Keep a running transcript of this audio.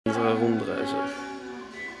ronddraaien. Zo.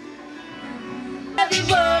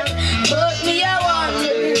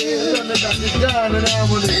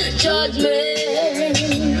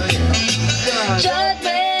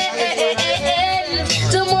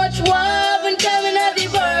 Too much love and coming every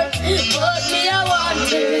word, but me I want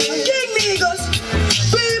King Migos,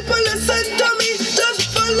 people listen to me, just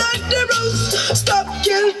follow the rules. Stop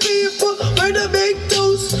kill people with the big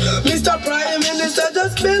tools. Mr. Prime Minister,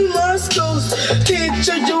 just build more schools. Teach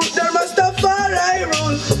your youth their Rastafari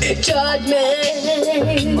rule.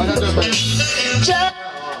 Judgment.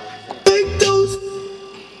 Big tools.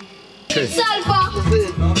 Sulfur.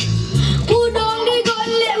 Put down the gun,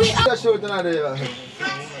 let me out.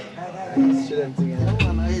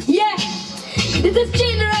 Yeah, this is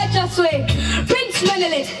Chain the Righteous Way. Prince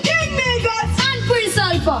Menelik, King Migos, and Prince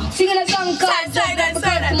Alpha singing a song called Judgment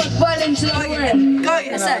because too much violence in the world. Go ahead.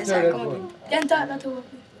 Yes, sir. Can't talk that over.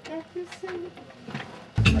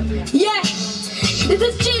 Yeah, this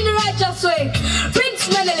is Chain the Righteous Way. Prince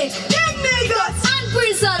Menelik, King Migos, and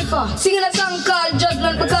Prince Alpha singing a song called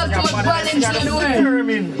Judgment because too much violence in the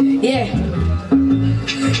world. Yeah.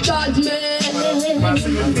 Judgment,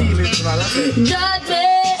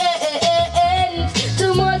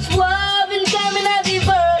 too much love and coming every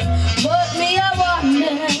word, but me I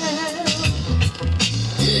wonder.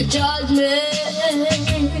 Judgment,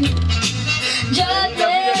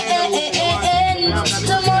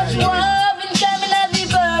 too much love and coming every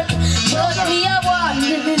word, but me I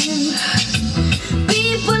wonder.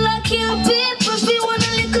 People are killing people if you want a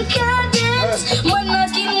little cadence. Man not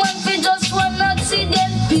kill one for just one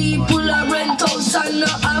accident. People are rent house and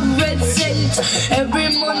not have red cent. Every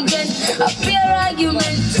month then a fair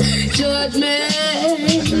argument. Judgment,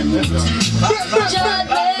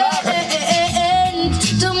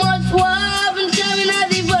 too much love and coming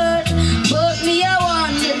every word, but me I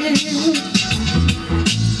wonder.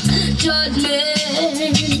 Judgment,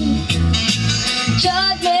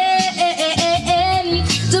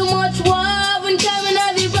 too much love and coming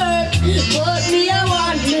every word, but me I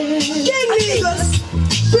wonder. King Migos,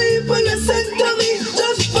 people listen to me,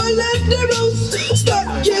 just follow the rules. Stop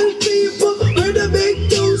kill people with the big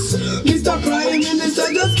tools. Mr. Prime Minister,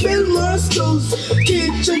 just build more schools.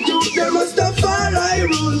 Teach your youth the Rastafari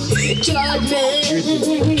rule. Judgment,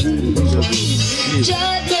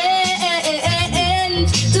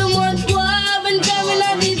 too much love and coming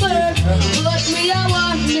every word, but me I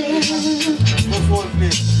wonder.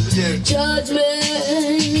 Judgment,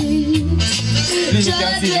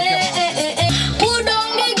 put down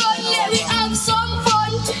the gun, let me have some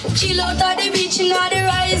fun. Chill out at the beach in the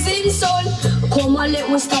rising sun. Come and let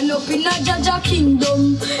me stand up in a Jah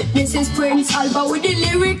kingdom. This is Prince Alpha with the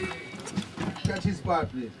lyric. Catch his part,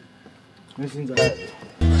 please. Listen to that.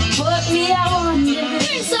 But me I wonder.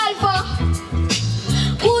 Prince Alpha,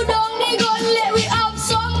 put down the gun, let me have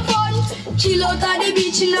some fun. Chill out at the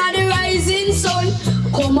beach in the rising sun.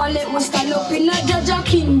 Come and let me stand up in a Jah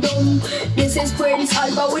kingdom. This is Prince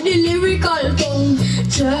Alpha with the lyrical tongue.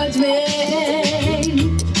 Judgment,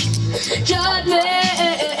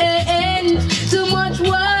 too much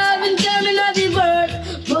love and coming at the bird,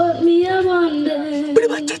 but me I wonder.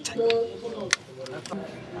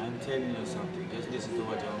 I'm telling you something, just listen to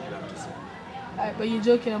what your uncle have to say. Alright, but you're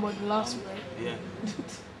joking about the last one, right? Yeah.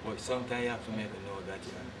 But sometimes you have to make them know that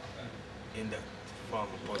you're in that form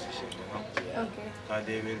of position, you know? Okay. Because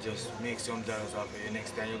they will just make some dollars off of you.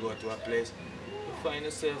 Next time you go to a place, you find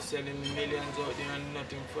yourself selling millions out there and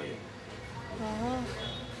nothing for you.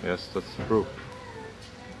 Yes, that's true.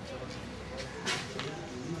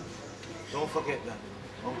 Don't forget that.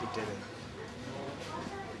 Uncle tell you.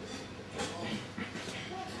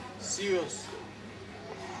 Serious.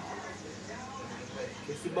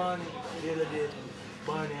 You see Barney the other day,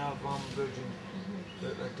 Barney have virgin. I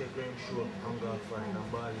take her in show and go find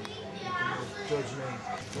and Barney. Judgment.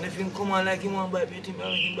 And if him come on like him want bite me, him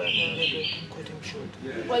bring him back and cut him short.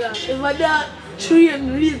 Well, if my dad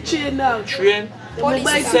train, real train now. Train?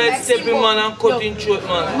 Side stepping man and cutting short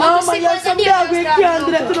man. No, but you have some dog we can't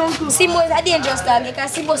do that to uncle. Simbo is a dangerous dog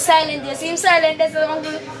because Simbo silent. You see him silent, there's an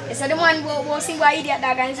uncle. You see the man go Simbo idiot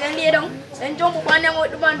dog and he say lay down. So he jump up and them out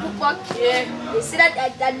the man put back. Yeah. You see that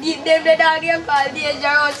the dog here called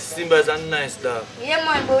dangerous. Simba is a nice dog. Yeah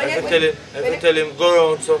man, but if you tell him go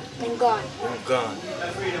around so. I'm gone. I'm gone.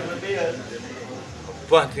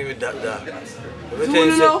 Party with that dog.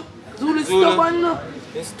 Zulu now? Zulu stubborn now?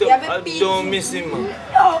 I don't miss him, man.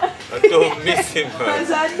 No. I don't miss him,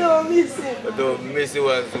 man. I don't miss him. I don't miss him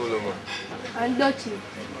one Zulu, man. And Dutchie.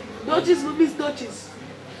 Dutchies will miss Dutchies.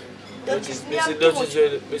 Dutchies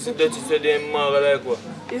where they marvel like what?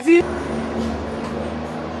 Is he?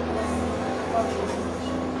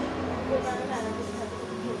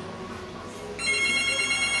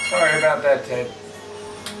 Sorry about that, Ted.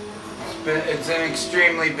 It's an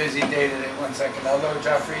extremely busy day today. 1 second. Hello,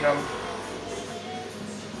 Jah Freedom.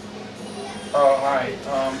 Oh, hi.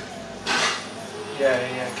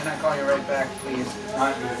 Yeah. Can I call you right back, please?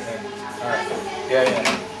 Not you, Ted.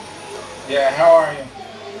 Alright. Yeah, how are you?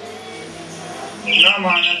 No,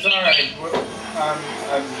 Mom, that's alright.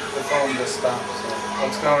 The phone just stopped, so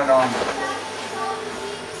what's going on?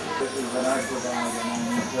 This is what I provide, and I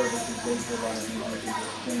need services they provide, and I just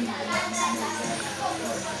change them and for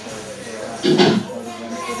the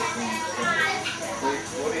benefit of things. So,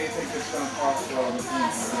 what do you think it's going to cost for all the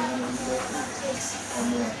things? Or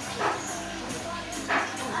more?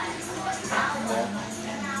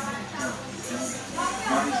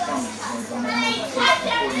 Money's coming, so I'm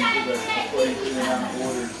according to the amount of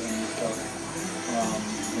orders and stuff.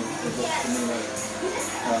 It looks to me like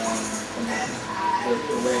from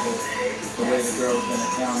the way the girls been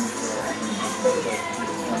accounting for it.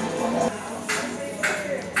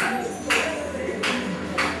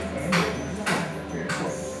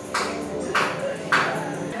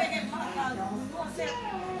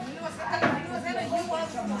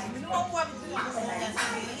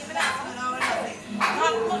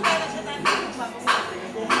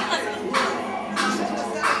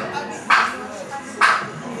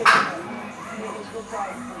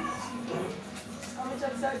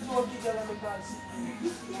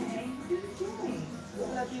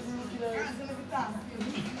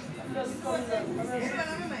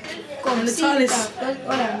 Come, let's hold this.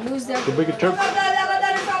 Use that. Too big a trip.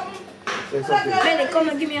 Say something. Benny, come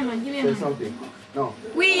and give me a hand. Say something. No.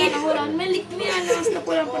 Wait, hold on. Man, lick me and I'll stop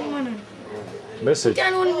on man. Message.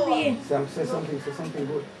 Can't hold me. Sam, say something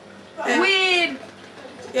good. Weed.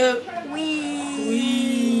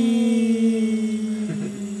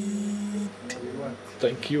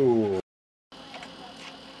 Thank you.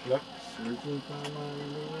 Yeah.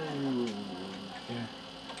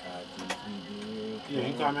 You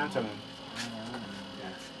ain't call me and tell him.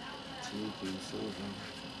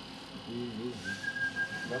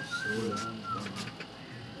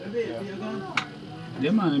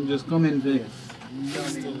 Yeah, man, I'm just coming back.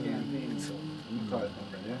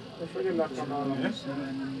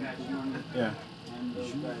 Yeah.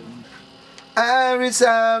 Irie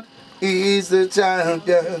Sound is the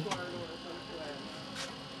champion.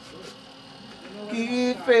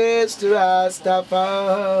 Give praise to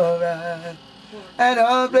Rastafari and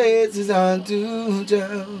all praises unto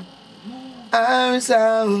Jah. Irie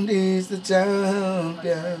Sound is the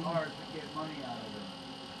champion.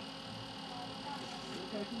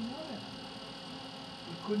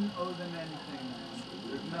 We couldn't owe them anything, man.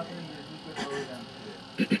 There's nothing that we could owe them.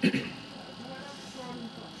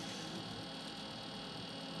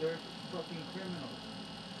 They're fucking criminals.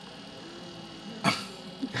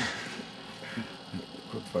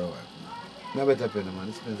 Cook for a while. No better pen, man.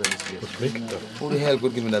 This pen's on this place. Victor. Who the hell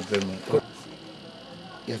could give me that pen, man?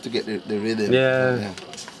 You have to get the rhythm. Yeah.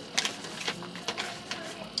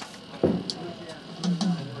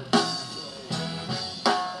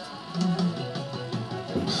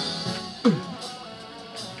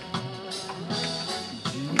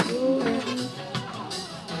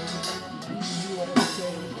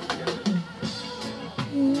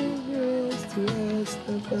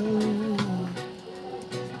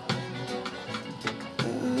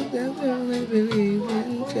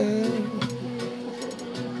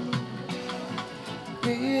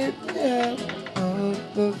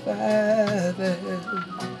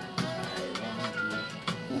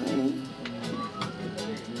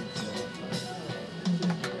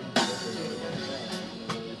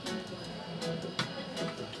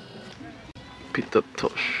 Peter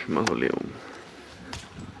Tosh Mausoleum.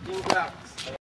 Blocks.